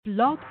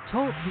Blog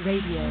Talk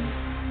Radio.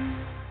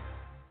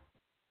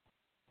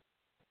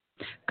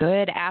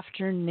 Good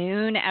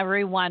afternoon,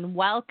 everyone.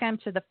 Welcome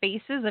to the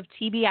Faces of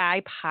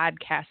TBI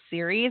podcast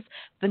series,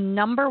 the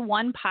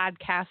 #1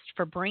 podcast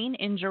for brain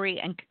injury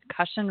and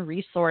concussion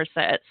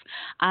resources.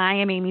 I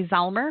am Amy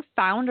Zellmer,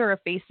 founder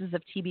of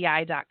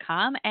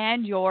FacesOfTBI.com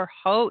and your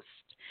host.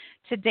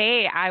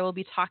 Today, I will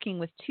be talking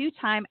with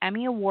two-time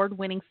Emmy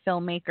Award-winning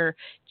filmmaker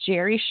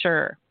Jerri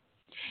Sher.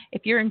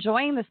 If you're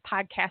enjoying this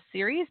podcast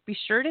series, be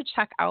sure to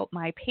check out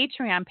my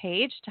Patreon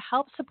page to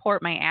help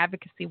support my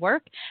advocacy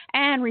work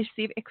and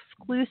receive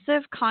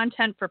exclusive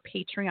content for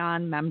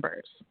Patreon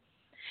members.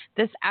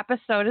 This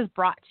episode is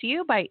brought to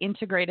you by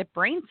Integrated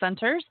Brain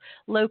Centers,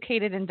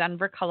 located in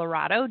Denver,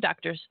 Colorado.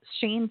 Drs.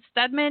 Shane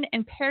Stedman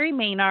and Perry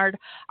Maynard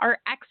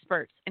are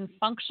experts in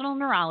functional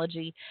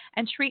neurology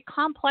and treat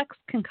complex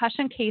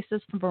concussion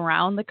cases from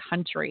around the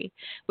country.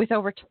 With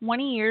over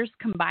 20 years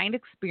combined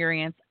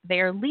experience, they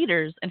are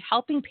leaders in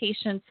helping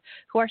patients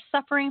who are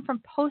suffering from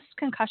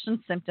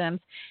post-concussion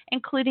symptoms,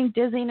 including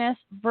dizziness,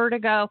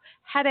 vertigo,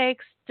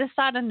 headaches,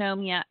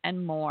 dysautonomia,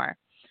 and more.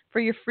 For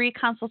your free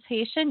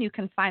consultation, you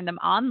can find them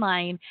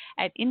online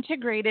at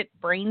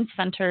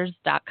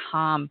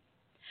integratedbraincenters.com.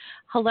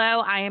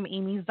 Hello, I am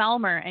Amy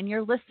Zellmer, and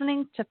you're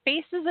listening to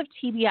Faces of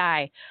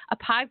TBI, a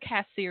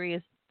podcast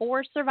series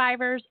for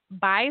survivors,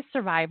 by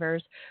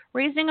survivors,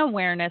 raising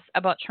awareness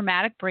about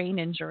traumatic brain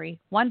injury,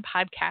 one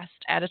podcast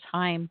at a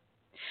time.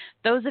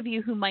 Those of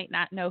you who might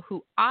not know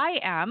who I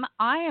am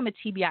a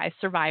TBI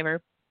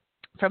survivor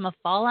from a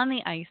fall on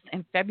the ice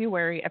in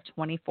February of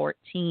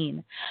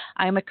 2014.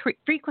 I am a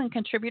frequent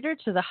contributor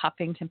to the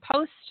Huffington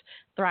Post,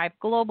 Thrive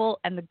Global,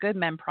 and the Good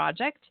Men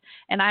Project,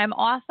 and I am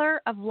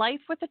author of Life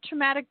with a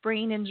Traumatic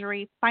Brain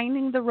Injury,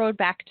 Finding the Road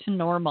Back to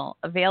Normal,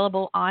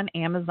 available on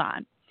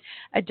Amazon.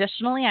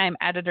 Additionally, I am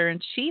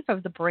editor-in-chief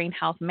of the Brain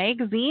Health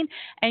Magazine,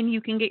 and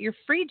you can get your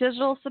free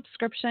digital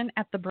subscription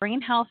at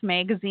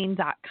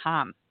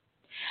thebrainhealthmagazine.com.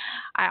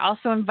 I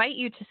also invite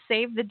you to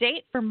save the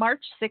date for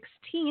March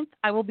 16th.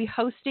 I will be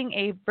hosting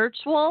a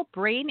virtual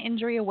Brain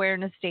Injury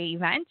Awareness Day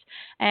event,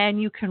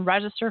 and you can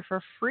register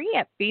for free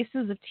at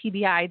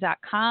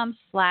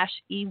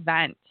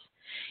facesoftbi.com/event.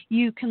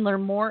 You can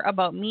learn more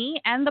about me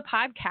and the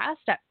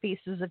podcast at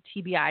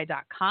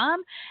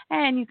facesoftbi.com,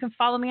 and you can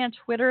follow me on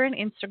Twitter and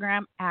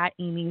Instagram at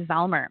Amy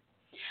Zellmer.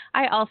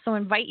 I also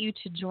invite you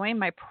to join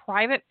my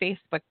private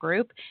Facebook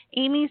group,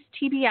 Amy's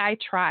TBI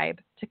Tribe,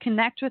 to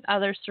connect with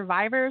other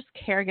survivors,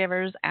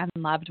 caregivers, and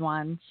loved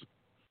ones.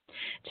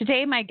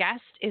 Today, my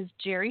guest is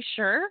Jerri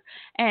Sher,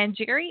 and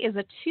Jerri is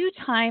a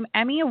two-time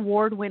Emmy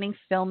Award-winning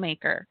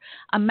filmmaker.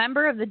 A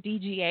member of the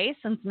DGA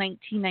since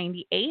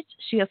 1998,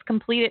 she has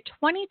completed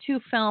 22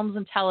 films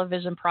and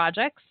television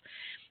projects.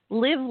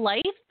 Live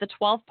Life, the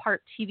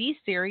 12-part TV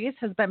series,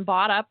 has been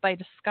bought up by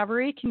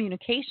Discovery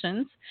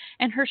Communications,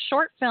 and her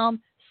short film,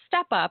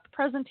 Step Up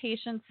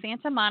presentation,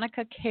 Santa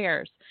Monica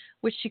Cares,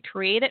 which she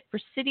created for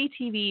City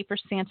TV for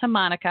Santa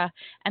Monica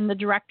and the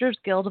Directors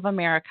Guild of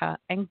America,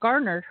 and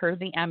garnered her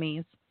the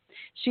Emmys.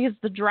 She is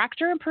the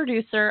director and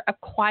producer of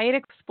Quiet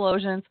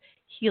Explosions,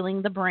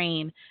 Healing the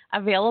Brain,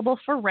 available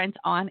for rent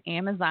on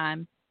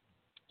Amazon.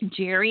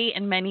 Jerri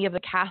and many of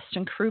the cast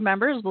and crew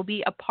members will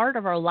be a part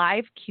of our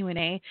live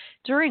Q&A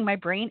during my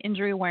Brain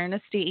Injury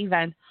Awareness Day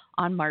event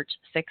on March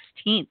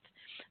 16th.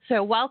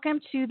 So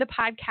welcome to the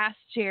podcast,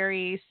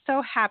 Jerri.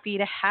 So happy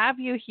to have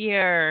you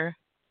here.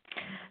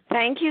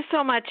 Thank you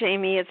so much,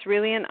 Amy. It's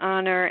really an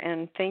honor,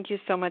 and thank you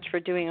so much for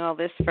doing all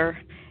this for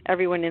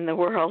everyone in the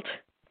world.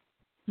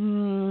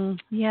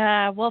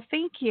 Yeah, well,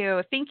 thank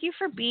you. Thank you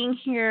for being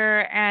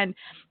here, and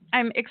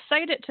I'm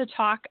excited to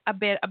talk a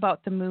bit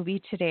about the movie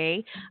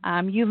today.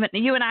 You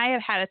and I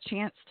have had a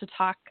chance to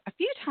talk a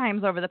few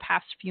times over the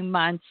past few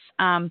months.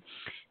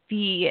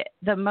 The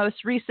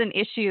most recent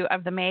issue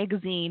of the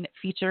magazine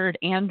featured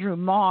Andrew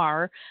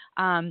Marr,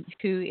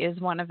 who is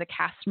one of the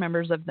cast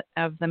members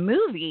of the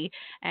movie,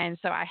 and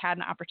so I had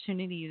an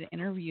opportunity to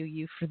interview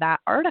you for that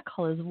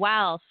article as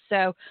well.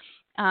 So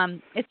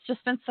it's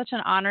just been such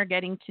an honor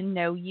getting to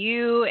know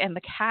you and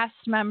the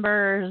cast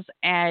members,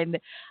 and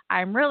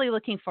I'm really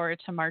looking forward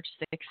to March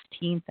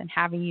 16th and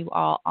having you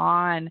all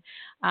on.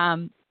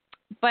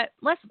 But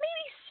let's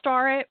maybe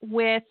start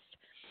with,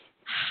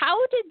 how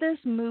did this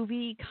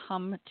movie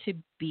come to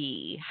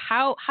be?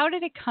 How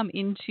did it come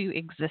into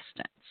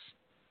existence?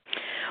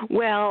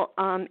 Well,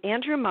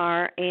 Andrew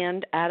Marr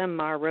and Adam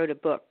Marr wrote a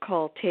book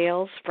called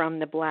Tales from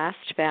the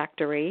Blast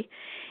Factory,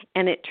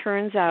 and it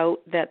turns out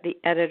that the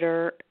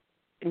editor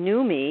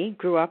knew me,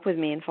 grew up with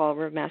me in Fall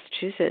River,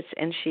 Massachusetts,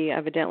 and she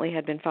evidently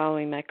had been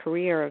following my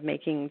career of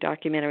making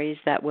documentaries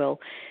that will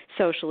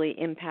socially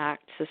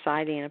impact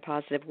society in a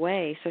positive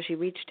way. So she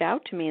reached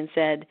out to me and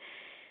said,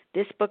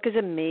 "This book is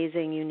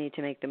amazing. You need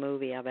to make the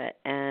movie of it."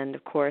 And,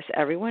 of course,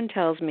 everyone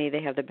tells me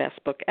they have the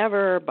best book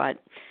ever, but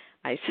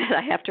I said,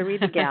 I have to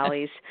read The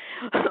Galleys,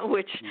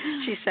 which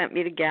she sent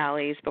me The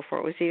Galleys before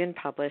it was even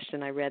published,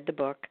 and I read the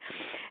book.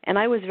 And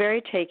I was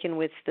very taken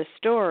with the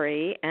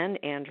story and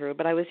Andrew,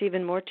 but I was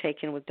even more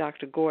taken with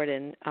Dr.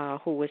 Gordon,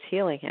 who was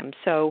healing him.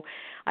 So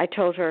I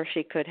told her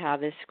she could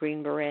have this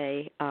Green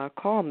Beret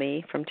call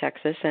me from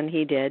Texas, and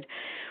he did.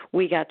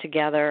 We got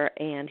together,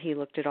 and he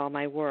looked at all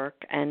my work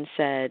and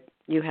said,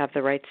 you have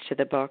the rights to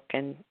the book,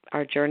 and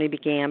our journey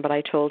began. But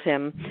I told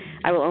him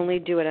I will only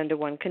do it under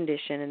one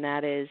condition, and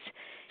that is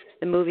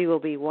the movie will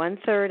be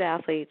 1/3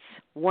 athletes,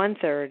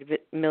 1/3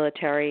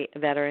 military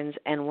veterans,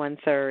 and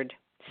 1/3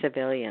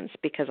 civilians,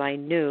 because I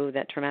knew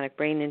that traumatic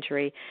brain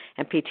injury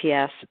and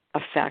PTS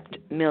affect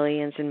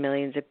millions and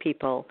millions of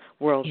people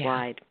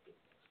worldwide.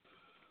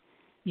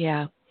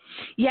 Yeah.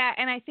 Yeah,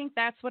 and I think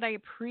that's what I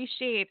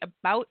appreciate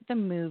about the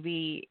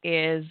movie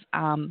is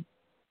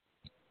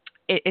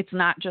it's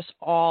not just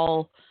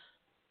all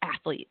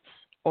athletes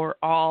or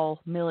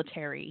all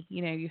military.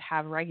 You know, you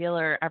have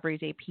regular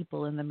everyday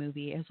people in the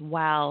movie as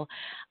well.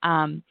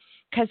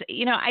 Because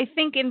I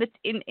think in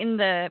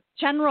the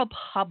general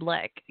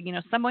public,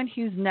 someone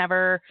who's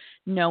never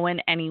known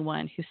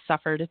anyone who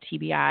suffered a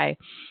TBI,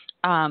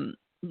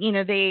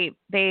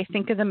 they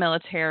think of the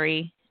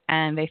military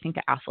and they think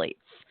of athletes.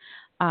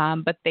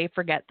 But they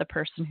forget the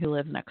person who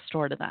lives next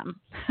door to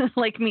them,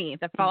 like me,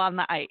 that fell on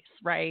the ice,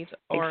 right?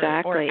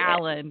 Exactly. Or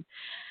Alan.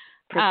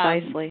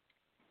 Precisely.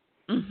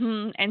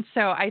 And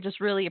so I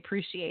just really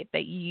appreciate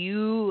that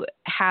you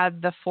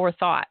had the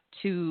forethought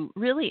to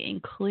really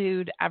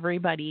include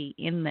everybody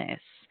in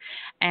this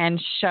and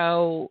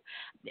show.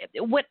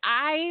 What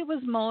I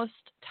was most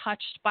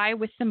touched by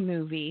with the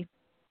movie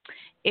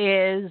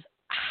is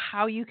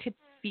how you could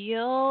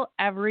feel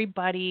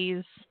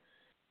everybody's,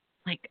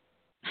 like,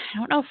 I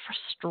don't know if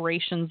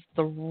frustration's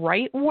the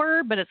right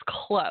word, but it's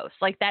close.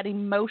 Like that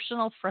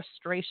emotional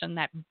frustration,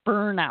 that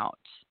burnout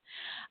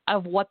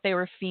of what they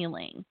were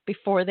feeling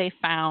before they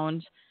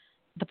found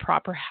the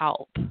proper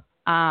help.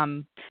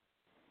 Like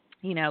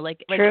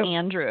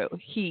Andrew,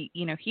 he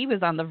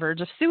was on the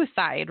verge of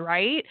suicide,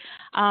 right?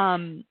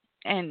 And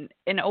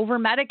over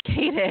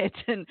medicated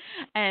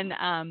and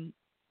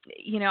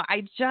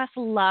I just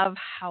love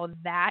how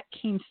that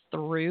came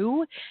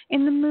through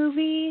in the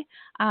movie.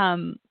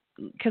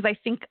 Because I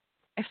think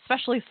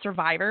especially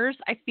survivors,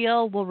 I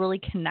feel, will really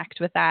connect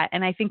with that.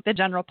 And I think the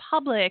general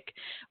public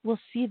will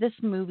see this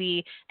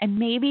movie and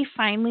maybe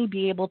finally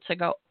be able to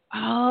go,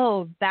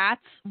 oh,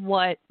 that's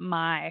what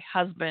my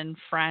husband,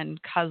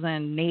 friend,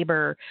 cousin,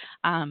 neighbor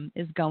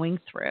is going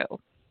through.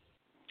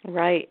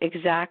 Right,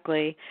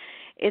 exactly.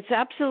 It's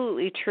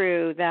absolutely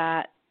true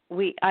that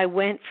I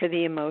went for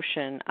the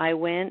emotion. I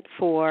went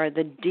for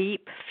the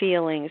deep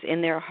feelings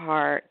in their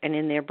heart and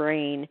in their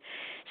brain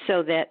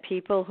so that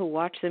people who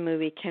watch the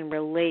movie can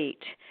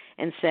relate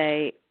and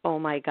say, oh,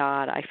 my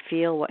God, I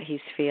feel what he's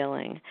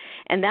feeling.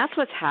 And that's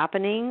what's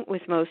happening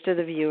with most of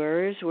the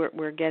viewers.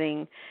 We're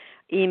getting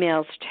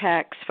emails,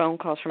 texts, phone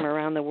calls from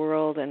around the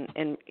world,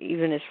 and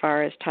even as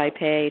far as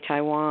Taipei,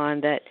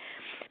 Taiwan, that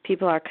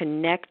people are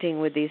connecting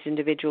with these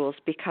individuals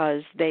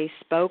because they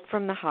spoke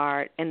from the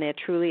heart and they're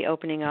truly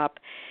opening up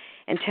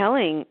and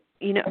telling,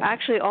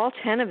 actually all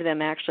 10 of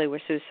them actually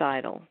were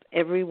suicidal.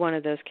 Every one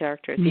of those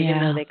characters, even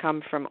though they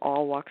come from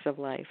all walks of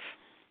life.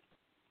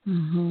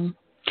 Mm-hmm.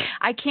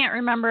 I can't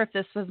remember if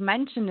this was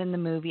mentioned in the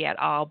movie at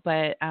all,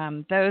 but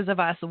those of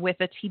us with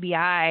a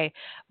TBI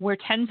were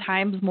 10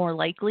 times more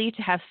likely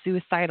to have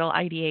suicidal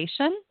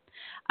ideation,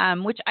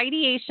 which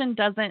ideation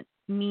doesn't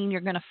mean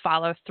you're going to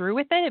follow through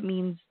with it. It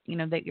means,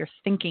 that you're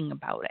thinking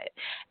about it.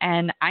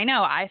 And I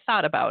know I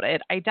thought about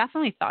it. I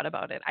definitely thought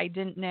about it. I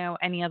didn't know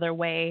any other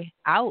way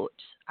out.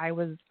 I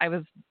was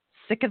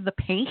sick of the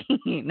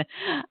pain.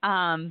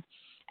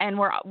 And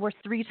we're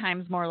 3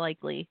 times more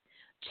likely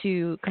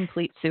to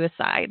complete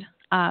suicide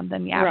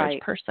than the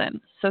average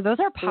person. So those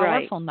are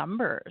powerful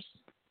numbers.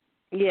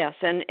 Yes,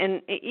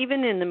 and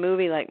even in the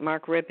movie, like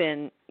Mark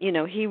Rippon,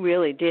 he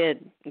really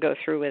did go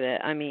through with it.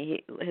 I mean,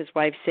 his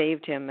wife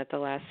saved him at the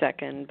last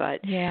second, but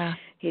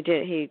he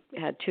did. He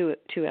had two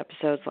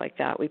episodes like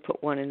that. We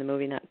put 1 in the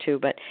movie, not 2,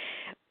 but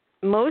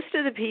most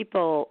of the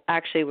people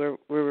actually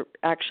were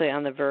actually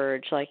on the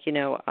verge. Like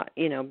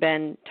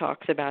Ben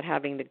talks about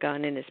having the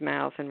gun in his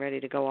mouth and ready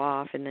to go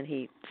off, and then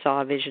he saw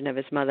a vision of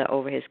his mother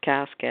over his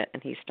casket,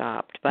 and he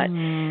stopped. But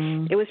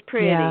it was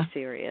pretty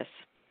serious.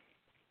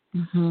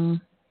 Mm-hmm.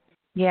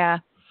 Yeah.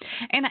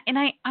 And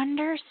I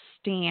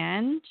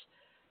understand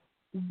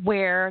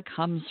where it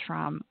comes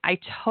from. I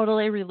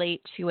totally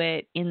relate to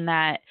it in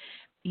that,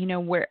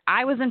 where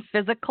I was in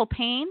physical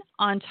pain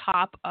on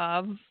top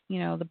of,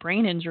 the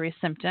brain injury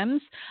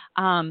symptoms.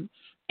 And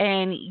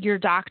your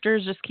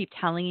doctors just keep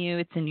telling you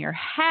it's in your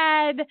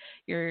head,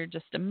 you're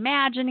just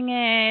imagining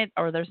it,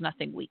 or there's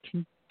nothing we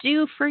can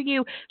do for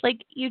you.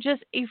 Like you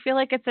feel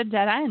like it's a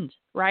dead end,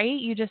 right?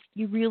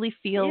 You really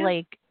feel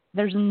like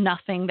there's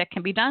nothing that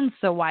can be done,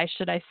 so why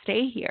should I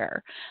stay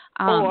here?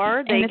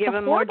 Or they give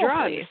him more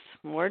drugs. Place.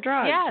 More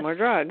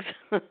drugs.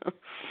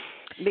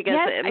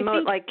 Because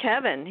like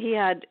Kevin, he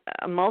had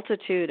a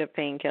multitude of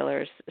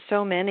painkillers,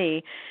 so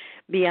many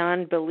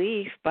beyond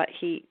belief, but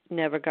he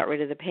never got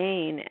rid of the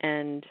pain.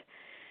 And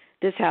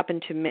this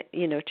happened to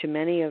to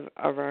many of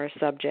our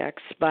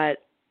subjects. But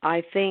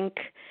I think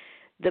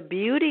the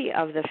beauty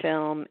of the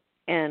film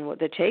and what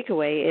the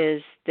takeaway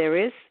is, there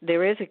is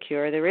a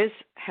cure, there is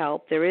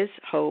help, there is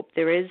hope,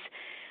 there is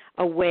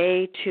a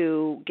way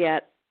to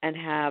get and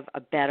have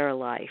a better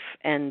life.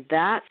 And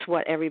that's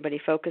what everybody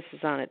focuses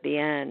on at the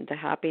end, the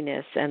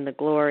happiness and the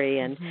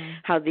glory, and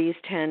how these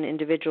 10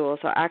 individuals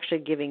are actually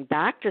giving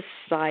back to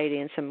society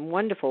in some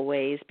wonderful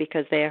ways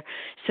because they're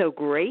so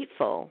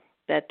grateful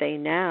that they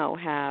now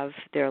have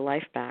their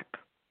life back.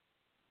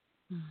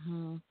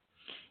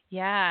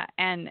 Yeah,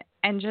 and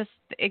just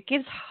it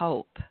gives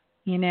hope,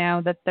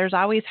 that there's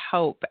always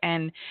hope,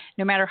 and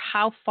no matter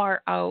how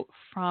far out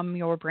from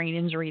your brain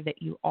injury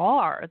that you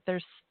are,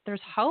 there's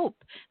hope.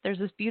 There's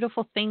this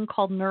beautiful thing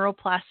called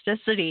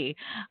neuroplasticity.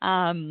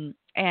 And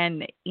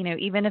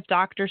even if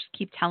doctors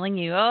keep telling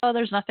you, oh,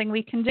 there's nothing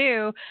we can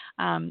do,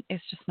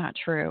 it's just not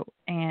true.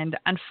 And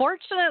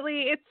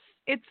unfortunately,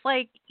 it's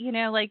like,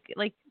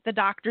 like the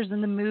doctors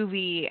in the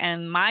movie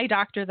and my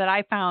doctor that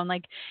I found,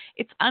 like,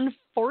 it's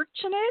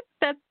unfortunate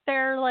that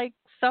they're like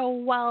so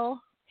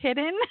well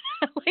hidden.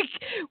 Like,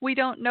 we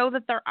don't know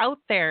that they're out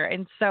there.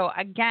 And so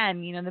again,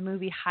 the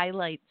movie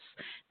highlights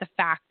the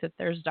fact that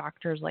there's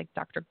doctors like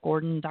Dr.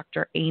 Gordon,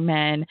 Dr.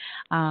 Amen,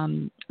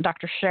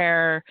 Dr.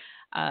 Sher.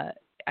 I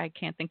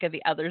can't think of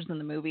the others in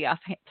the movie off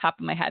the top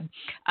of my head.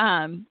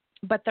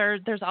 But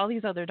there's all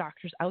these other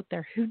doctors out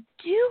there who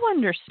do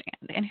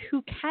understand and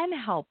who can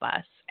help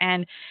us.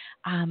 And,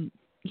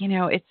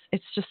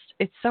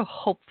 it's so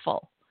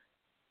hopeful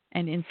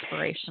and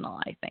inspirational,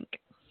 I think.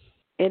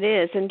 It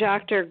is. And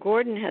Dr.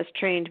 Gordon has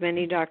trained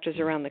many doctors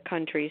around the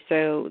country.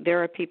 So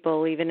there are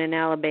people even in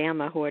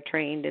Alabama who are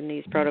trained in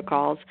these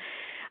protocols.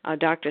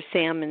 Dr.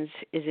 Sammons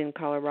is in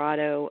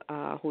Colorado,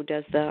 who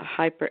does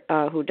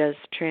who does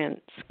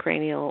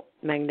transcranial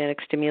magnetic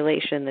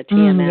stimulation, the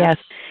TMS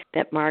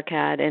that Mark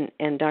had,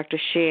 and Dr.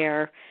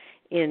 Sher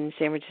in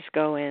San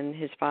Francisco and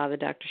his father,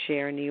 Dr.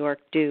 Sher in New York,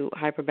 do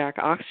hyperbaric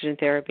oxygen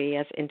therapy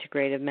as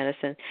integrative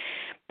medicine.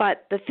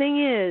 But the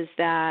thing is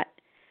that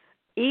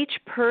each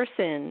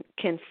person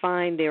can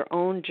find their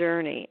own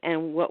journey,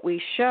 and what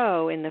we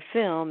show in the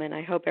film, and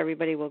I hope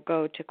everybody will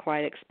go to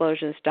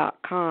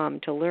quietexplosions.com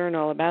to learn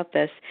all about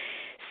this,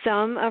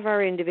 some of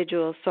our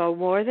individuals saw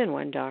more than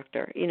one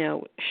doctor.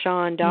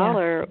 Sean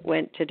Dollar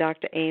went to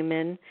Dr.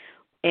 Amen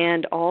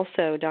and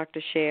also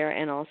Dr. Sher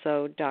and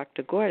also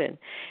Dr. Gordon.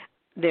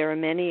 There are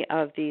many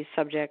of these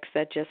subjects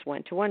that just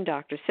went to one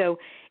doctor. So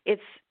it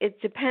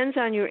depends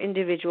on your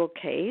individual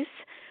case,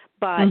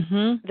 but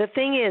the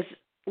thing is,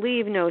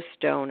 leave no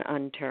stone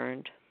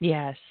unturned.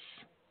 Yes.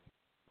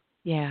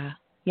 Yeah.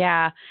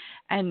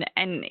 And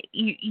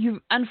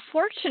you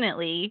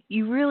unfortunately,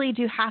 you really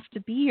do have to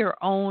be your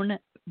own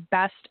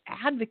best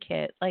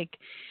advocate. Like,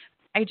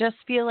 I just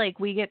feel like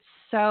we get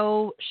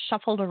so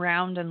shuffled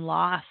around and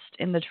lost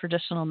in the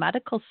traditional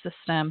medical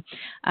system,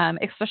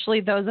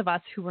 especially those of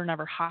us who were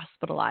never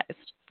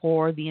hospitalized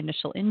for the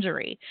initial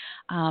injury.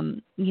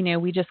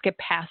 We just get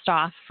passed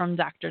off from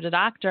doctor to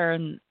doctor,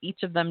 and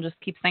each of them just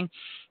keeps saying,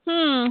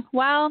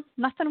 well,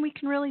 nothing we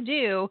can really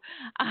do,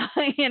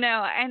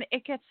 and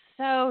it gets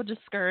so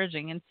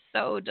discouraging and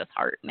so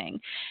disheartening.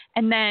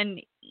 And then,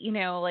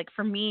 like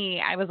for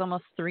me, I was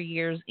almost 3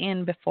 years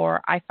in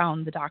before I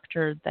found the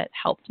doctor that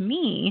helped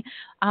me.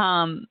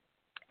 And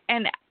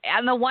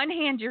on the one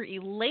hand, you're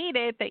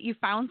elated that you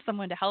found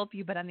someone to help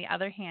you, but on the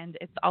other hand,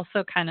 it's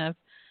also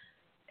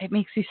it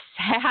makes you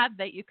sad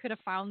that you could have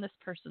found this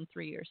person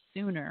 3 years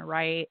sooner,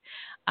 right?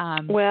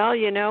 Well,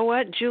 you know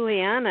what,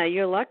 Juliana,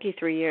 you're lucky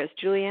 3 years.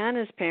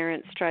 Juliana's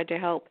parents tried to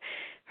help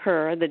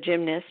her, the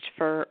gymnast,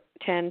 for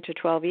 10 to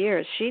 12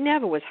 years. She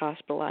never was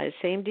hospitalized.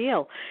 Same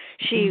deal.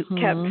 She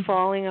kept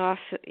falling off,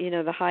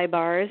 the high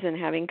bars and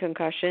having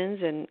concussions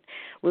and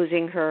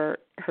losing her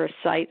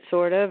sight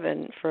sort of,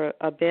 and for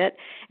a bit,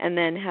 and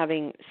then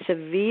having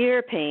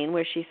severe pain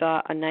where she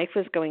thought a knife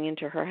was going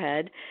into her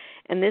head.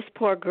 And this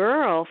poor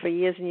girl, for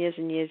years and years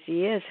and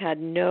years, had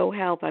no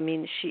help. I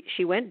mean,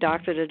 she went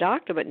doctor to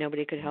doctor, but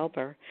nobody could help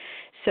her.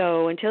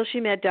 So until she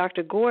met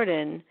Dr.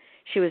 Gordon,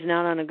 she was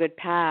not on a good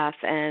path,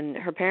 and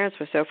her parents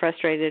were so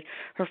frustrated.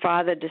 Her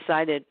father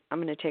decided,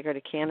 I'm going to take her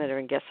to Canada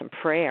and get some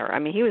prayer. I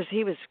mean, he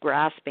was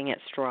grasping at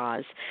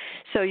straws.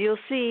 So you'll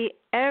see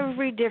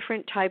every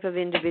different type of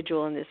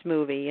individual in this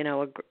movie,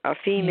 a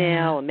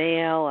female, a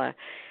male,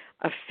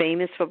 a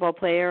famous football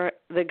player,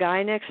 the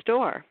guy next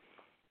door.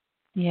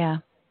 Yeah.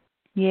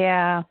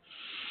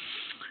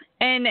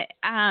 And,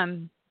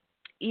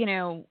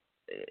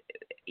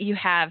 you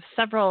have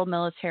several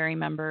military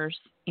members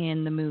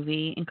in the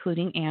movie,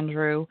 including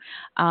Andrew.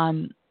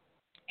 And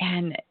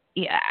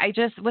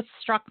what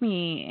struck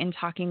me in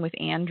talking with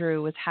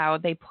Andrew was how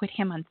they put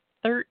him on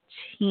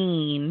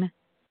 13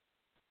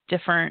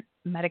 different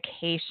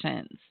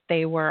medications.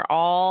 They were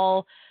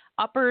all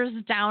uppers,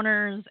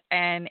 downers,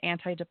 and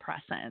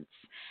antidepressants.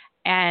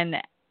 And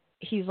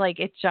he's like,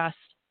 it just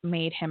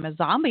made him a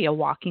zombie, a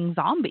walking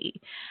zombie.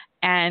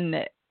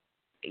 And,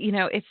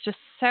 it's just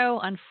so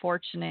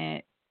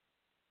unfortunate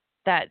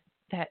that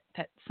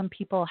some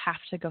people have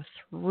to go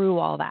through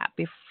all that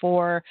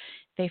before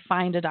they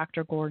find a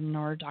Dr. Gordon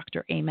or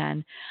Dr.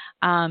 Amen.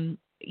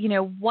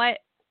 What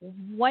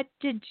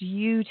did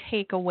you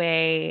take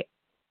away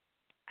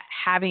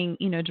having,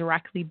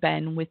 directly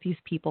been with these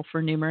people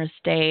for numerous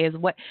days?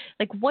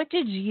 What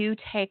did you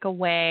take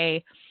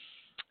away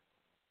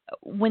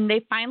when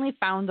they finally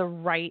found the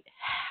right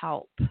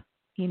help?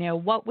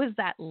 What was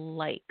that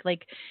like?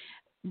 Like,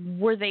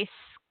 were they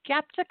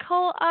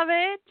skeptical of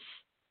it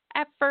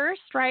at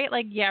first, right?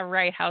 Like, yeah,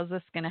 right. How's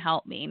this going to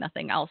help me?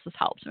 Nothing else has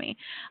helped me.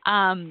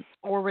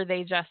 Or were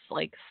they just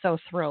like so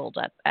thrilled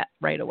at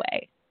right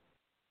away?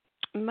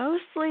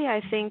 Mostly,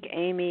 I think,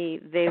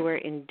 Amy, they were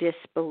in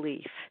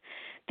disbelief.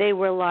 They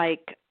were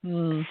like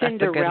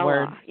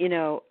Cinderella.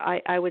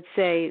 I would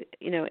say,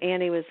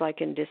 Annie was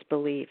like in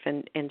disbelief,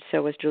 and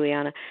so was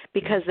Juliana,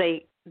 because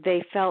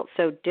they felt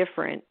so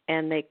different,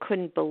 and they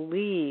couldn't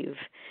believe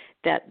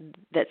that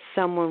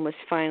someone was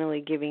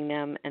finally giving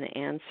them an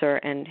answer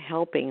and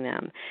helping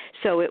them.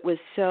 So it was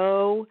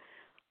so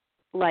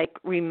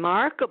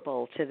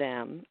remarkable to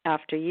them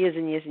after years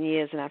and years and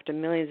years and after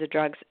millions of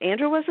drugs.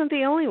 Andrew wasn't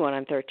the only one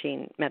on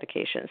 13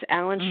 medications.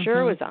 Alan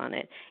Sher was on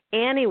it.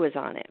 Annie was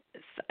on it.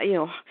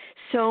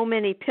 So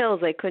many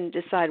pills, they couldn't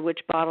decide which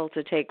bottle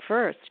to take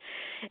first.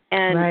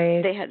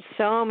 And they had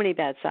so many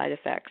bad side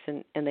effects,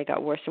 and they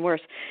got worse and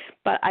worse.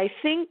 But I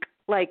think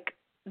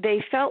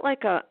they felt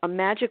like a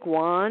magic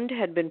wand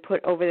had been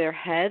put over their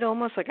head,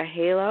 almost like a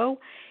halo,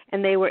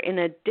 and they were in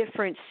a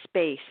different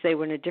space. They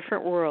were in a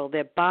different world.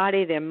 Their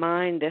body, their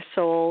mind, their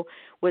soul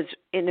was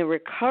in a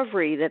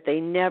recovery that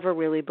they never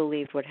really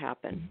believed would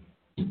happen.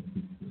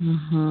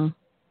 Mm-hmm.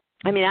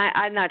 I mean,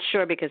 I'm not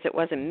sure because it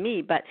wasn't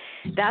me, but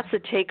that's the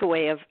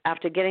takeaway of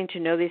after getting to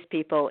know these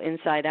people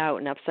inside out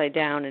and upside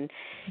down and,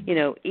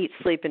 eat,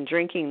 sleep, and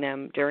drinking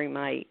them during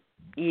my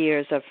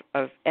years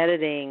of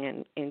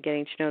editing and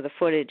getting to know the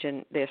footage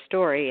and their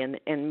story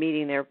and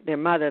meeting their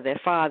mother,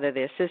 their father,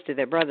 their sister,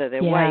 their brother,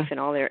 their wife, and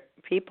all their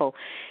people.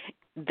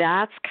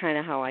 That's kind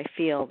of how I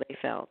feel they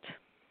felt.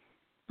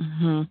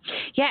 Mm-hmm.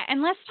 Yeah,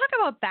 and let's talk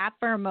about that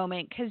for a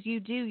moment, because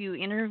you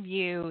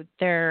interview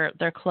their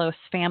close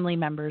family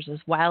members as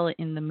well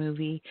in the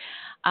movie,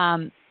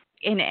 and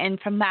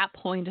from that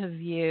point of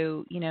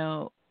view,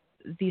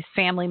 these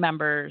family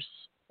members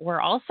were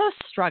also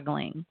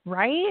struggling,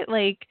 right?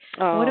 Like,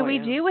 what do we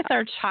do with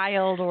our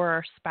child or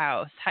our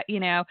spouse?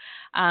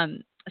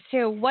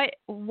 So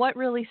what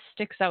really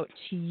sticks out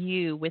to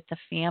you with the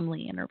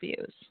family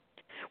interviews?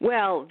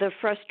 Well, the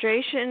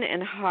frustration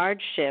and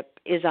hardship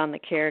is on the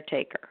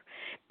caretaker,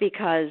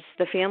 because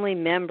the family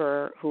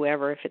member,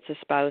 whoever, if it's a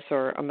spouse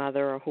or a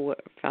mother or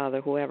father,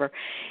 whoever,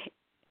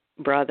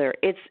 brother,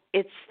 it's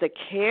the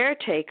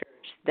caretakers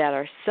that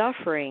are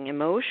suffering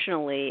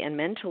emotionally and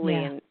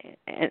mentally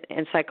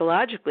and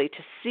psychologically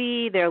to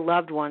see their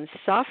loved ones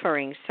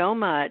suffering so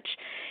much,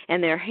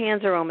 and their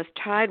hands are almost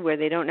tied where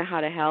they don't know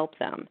how to help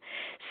them.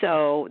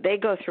 So they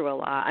go through a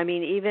lot. I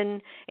mean,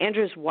 even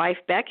Andrew's wife,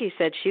 Becky,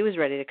 said she was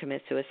ready to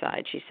commit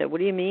suicide. She said, "What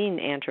do you mean,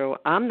 Andrew?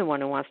 I'm the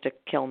one who wants to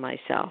kill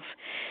myself."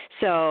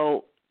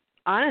 So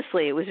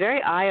honestly, it was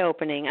very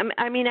eye-opening.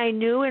 I mean, I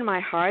knew in my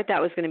heart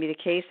that was going to be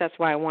the case. That's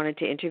why I wanted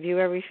to interview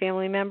every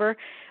family member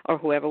or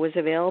whoever was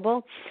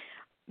available,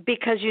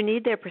 because you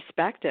need their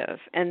perspective.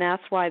 And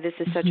that's why this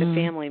is such a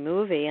family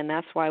movie, and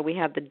that's why we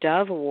have the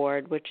Dove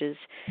Award, which is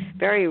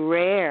very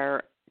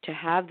rare to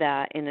have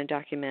that in a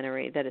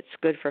documentary, that it's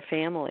good for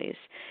families.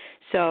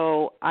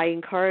 So I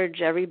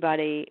encourage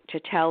everybody to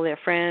tell their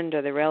friend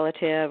or their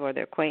relative or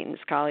their acquaintance,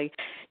 colleague,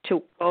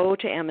 to go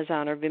to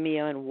Amazon or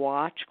Vimeo and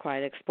watch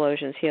Quiet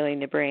Explosions, Healing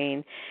the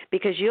Brain,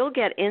 because you'll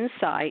get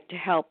insight to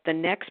help the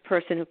next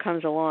person who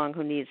comes along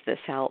who needs this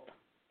help.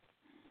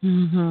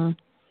 Mm-hmm.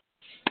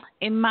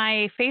 In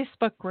my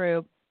Facebook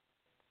group,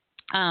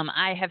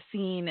 I have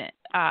seen,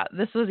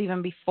 this was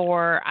even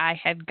before I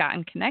had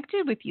gotten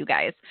connected with you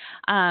guys.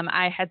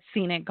 I had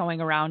seen it going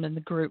around in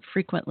the group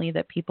frequently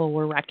that people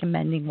were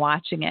recommending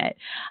watching it.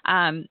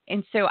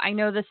 And so I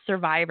know the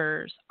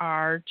survivors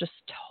are just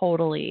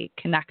totally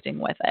connecting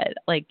with it.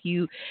 Like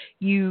you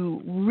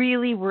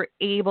really were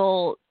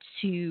able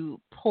to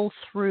pull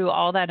through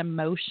all that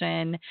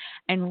emotion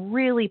and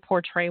really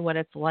portray what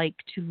it's like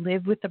to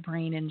live with a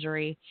brain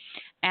injury.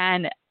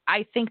 And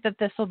I think that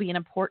this will be an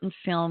important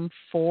film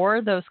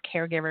for those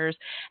caregivers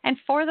and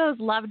for those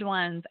loved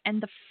ones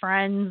and the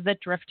friends that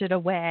drifted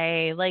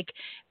away. Like,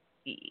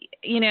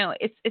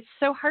 it's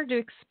so hard to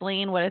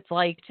explain what it's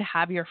like to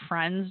have your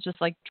friends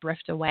just like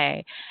drift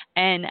away.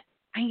 And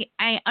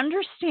I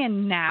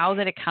understand now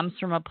that it comes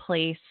from a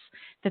place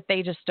that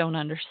they just don't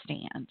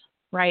understand,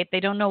 right?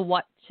 They don't know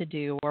what to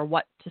do or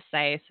what to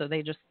say, so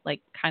they just like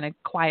kind of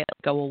quietly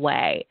go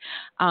away.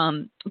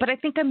 But I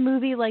think a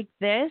movie like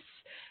this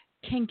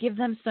can give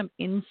them some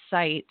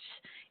insight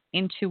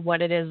into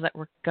what it is that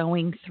we're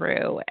going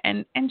through,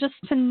 and just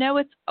to know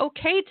it's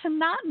okay to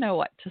not know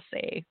what to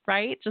say,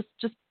 right? Just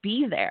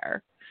be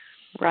there.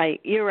 Right,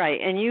 you're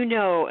right. And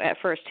at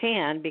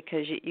firsthand,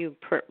 because you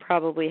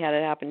probably had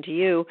it happen to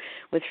you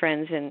with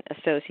friends and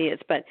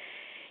associates, but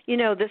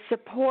the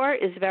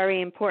support is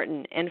very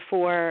important, and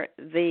for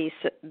the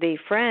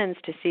friends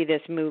to see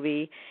this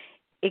movie,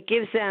 it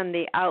gives them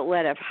the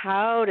outlet of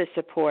how to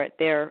support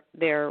their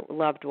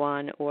loved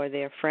one or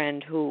their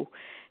friend who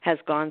has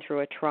gone through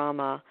a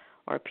trauma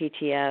or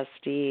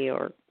PTSD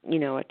or a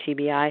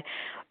TBI.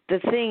 The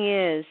thing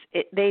is,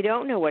 they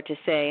don't know what to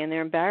say, and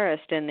they're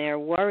embarrassed, and they're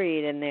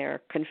worried, and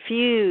they're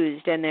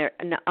confused, and they're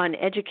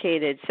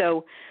uneducated.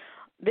 So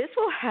this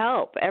will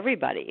help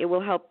everybody. It will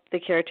help the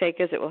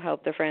caretakers, it will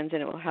help the friends,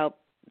 and it will help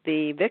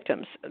the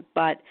victims.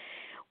 But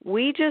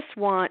we just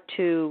want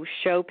to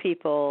show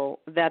people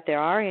that there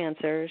are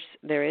answers,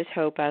 there is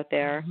hope out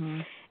there,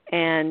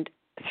 and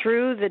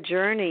through the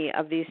journey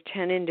of these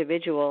 10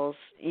 individuals,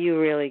 you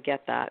really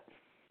get that.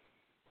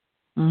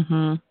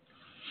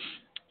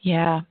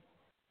 Yeah.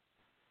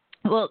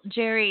 Well,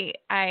 Jerri,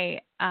 I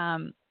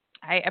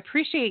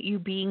appreciate you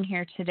being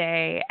here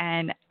today,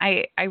 and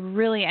I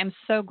really am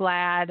so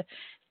glad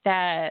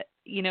that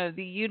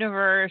the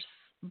universe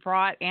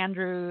brought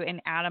Andrew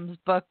and Adam's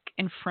book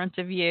in front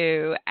of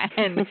you,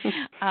 and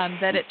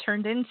that it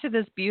turned into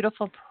this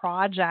beautiful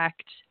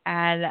project.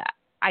 And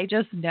I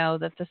just know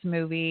that this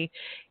movie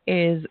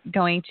is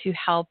going to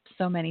help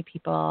so many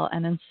people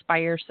and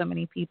inspire so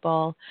many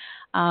people.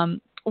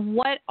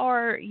 What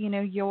are,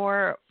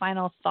 your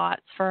final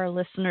thoughts for our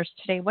listeners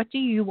today? What do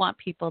you want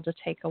people to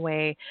take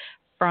away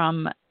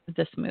from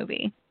this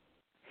movie?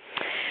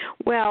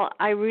 Well,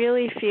 I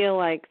really feel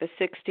like the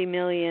 60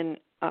 million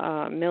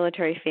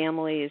military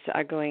families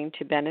are going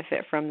to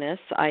benefit from this.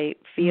 I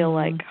feel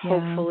like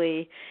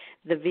hopefully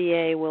the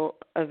VA will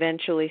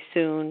eventually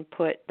soon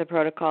put the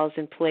protocols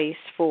in place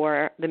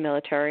for the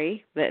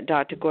military that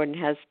Dr. Gordon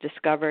has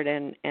discovered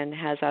and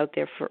has out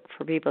there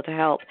for people to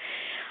help.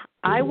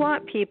 I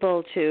want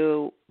people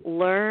to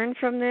learn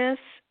from this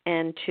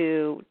and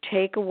to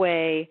take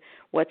away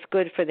what's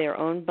good for their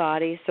own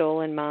body,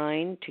 soul, and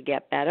mind to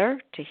get better,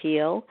 to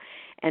heal,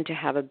 and to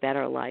have a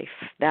better life.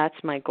 That's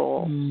my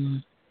goal.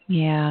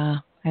 Yeah,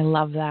 I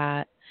love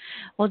that.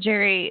 Well,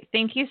 Jerri,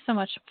 thank you so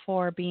much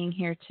for being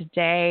here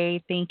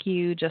today. Thank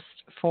you just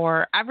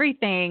for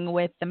everything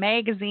with the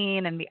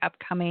magazine and the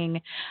upcoming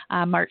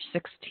March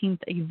 16th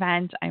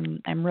event.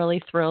 I'm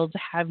really thrilled to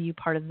have you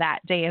part of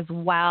that day as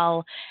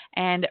well.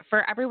 And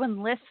for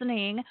everyone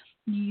listening,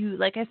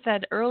 like I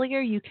said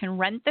earlier, you can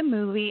rent the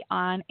movie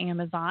on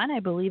Amazon. I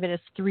believe it is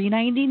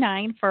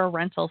 $3.99 for a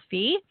rental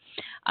fee.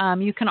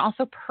 You can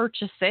also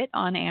purchase it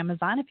on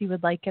Amazon if you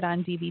would like it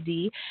on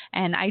DVD.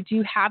 And I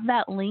do have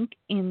that link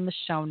in the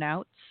show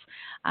notes.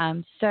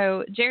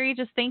 So, Jerri,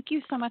 just thank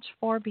you so much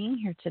for being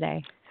here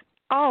today.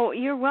 Oh,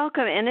 you're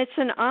welcome. And it's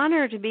an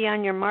honor to be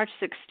on your March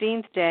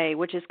 16th day,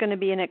 which is going to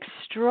be an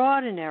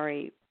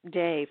extraordinary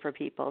day for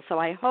people. So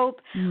I hope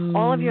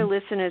all of your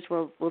listeners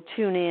will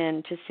tune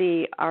in to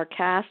see our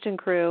cast and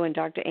crew and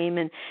Dr.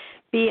 Amen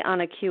be on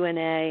a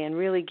Q&A and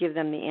really give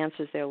them the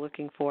answers they're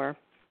looking for.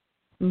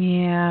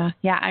 Yeah,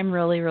 I'm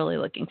really, really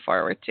looking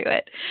forward to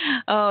it.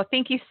 Oh,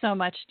 thank you so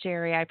much,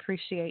 Jerri. I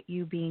appreciate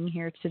you being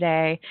here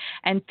today.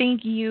 And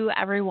thank you,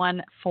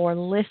 everyone, for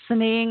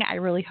listening. I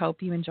really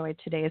hope you enjoyed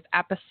today's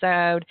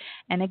episode.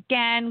 And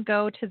again,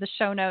 go to the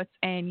show notes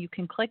and you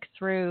can click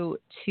through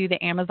to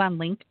the Amazon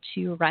link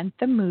to rent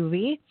the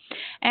movie.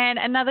 And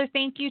another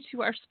thank you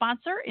to our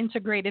sponsor,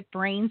 Integrated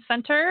Brain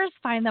Centers.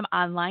 Find them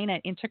online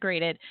at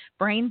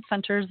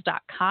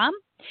integratedbraincenters.com.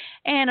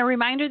 And a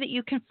reminder that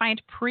you can find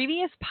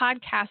previous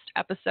podcast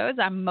episodes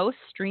on most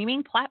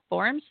streaming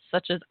platforms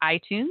such as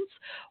iTunes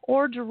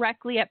or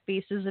directly at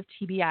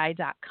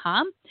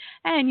facesoftbi.com.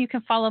 And you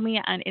can follow me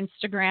on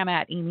Instagram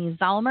at Amy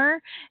Zellmer.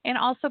 And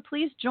also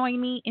please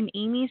join me in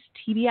Amy's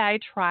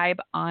TBI Tribe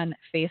on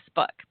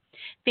Facebook.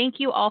 Thank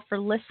you all for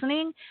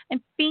listening,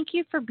 and thank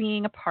you for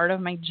being a part of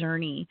my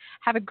journey.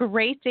 Have a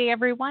great day,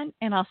 everyone,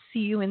 and I'll see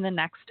you in the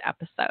next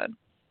episode.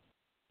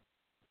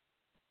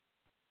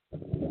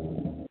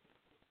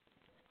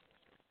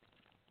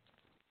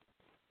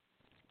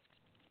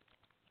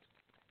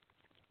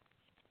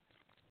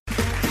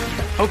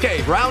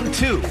 Okay, round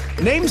two.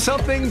 Name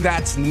something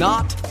that's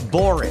not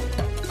boring.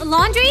 A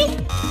laundry?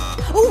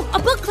 Ooh, a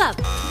book club.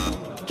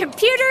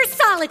 Computer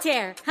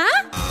solitaire,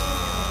 huh?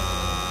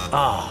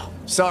 Ah, oh,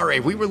 sorry,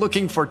 we were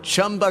looking for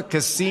Chumba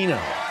Casino.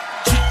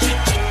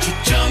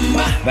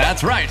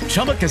 That's right,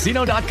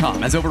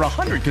 ChumbaCasino.com has over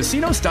 100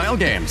 casino-style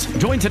games.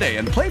 Join today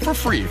and play for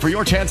free for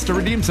your chance to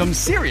redeem some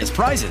serious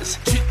prizes.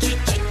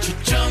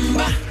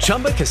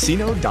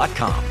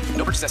 ChumbaCasino.com.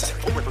 No purchase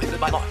necessary. Void where prohibited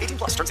by law.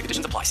 18+ terms and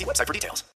conditions apply. See website for details.